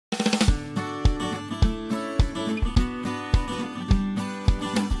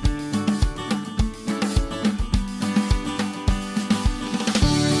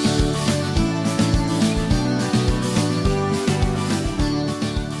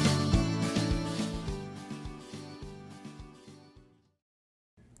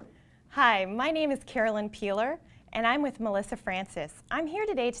Hi, my name is Carolyn Peeler, and I'm with Melissa Francis. I'm here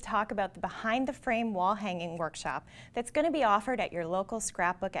today to talk about the Behind the Frame wall hanging workshop that's going to be offered at your local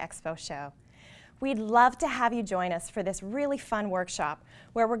Scrapbook Expo show. We'd love to have you join us for this really fun workshop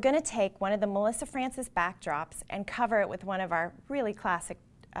where we're going to take one of the Melissa Francis backdrops and cover it with one of our really classic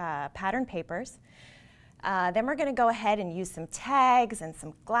pattern papers. Then we're going to go ahead and use some tags and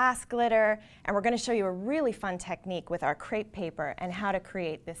some glass glitter, and we're going to show you a really fun technique with our crepe paper and how to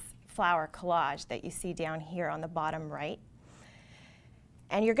create this flower collage that you see down here on the bottom right.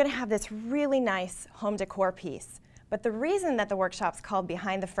 And you're going to have this really nice home decor piece. But the reason that the workshop's called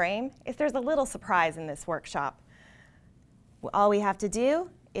Behind the Frame is there's a little surprise in this workshop. All we have to do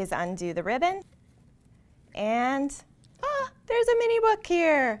is undo the ribbon, and there's a mini book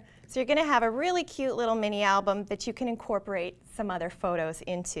here. So you're going to have a really cute little mini album that you can incorporate some other photos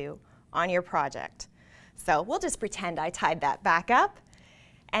into on your project. So we'll just pretend I tied that back up.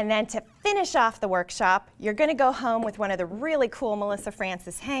 And then to finish off the workshop, you're going to go home with one of the really cool Melissa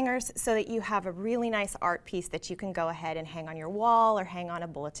Francis hangers so that you have a really nice art piece that you can go ahead and hang on your wall or hang on a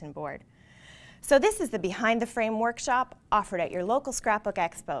bulletin board. So this is the Behind the Frame workshop offered at your local Scrapbook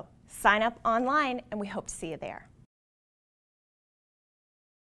Expo. Sign up online and we hope to see you there.